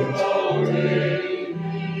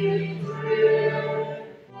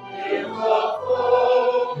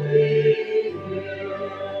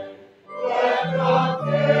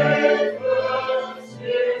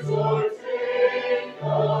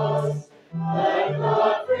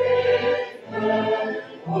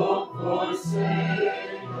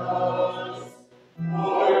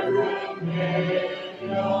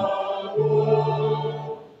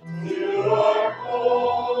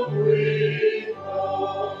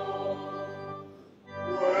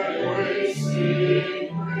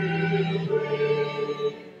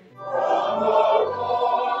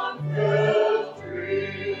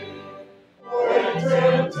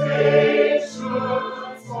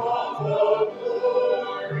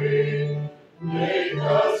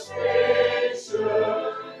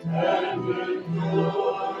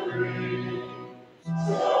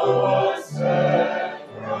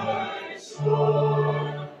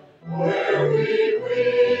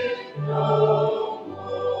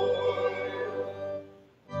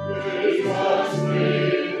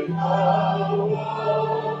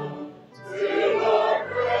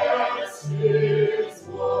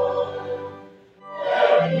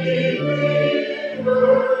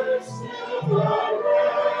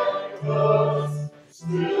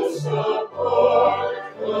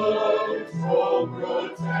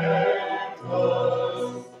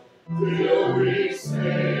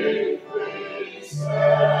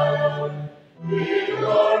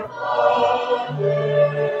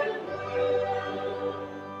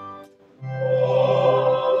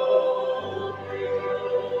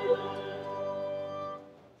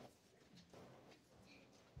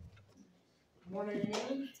 Morning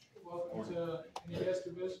again. Welcome to any guests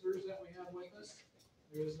or visitors that we have with us.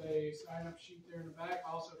 There's a sign-up sheet there in the back,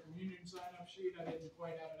 also a communion sign-up sheet. I didn't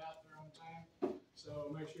quite have it out there on time, so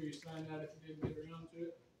make sure you sign that if you didn't get around to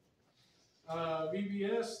it.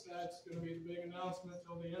 VBS, that's going to be the big announcement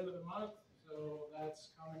till the end of the month, so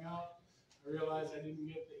that's coming out. I realized I didn't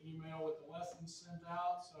get the email with the lessons sent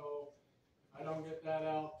out, so if I don't get that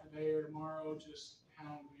out today or tomorrow, just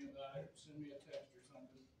hound me about it. Send me a text or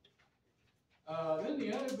something. Then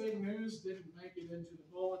the other big news didn't make it into the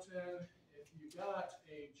bulletin. If you got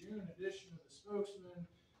a June edition of the Spokesman,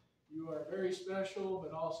 you are very special,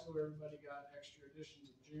 but also everybody got extra editions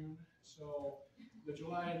of June. So the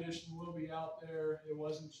July edition will be out there. It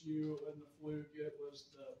wasn't you and the fluke, it was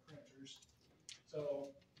the printers.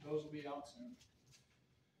 So those will be out soon.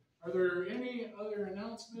 Are there any other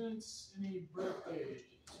announcements? Any birthdays?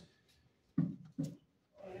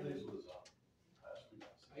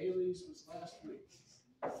 Haley's was last week.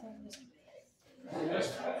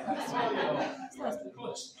 Yes.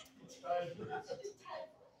 Close.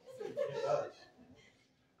 All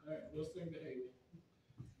right, we'll sing to Haley.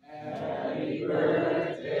 Happy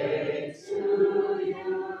birthday to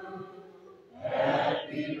you.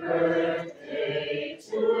 Happy birthday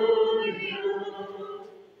to you.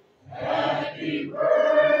 Happy birthday.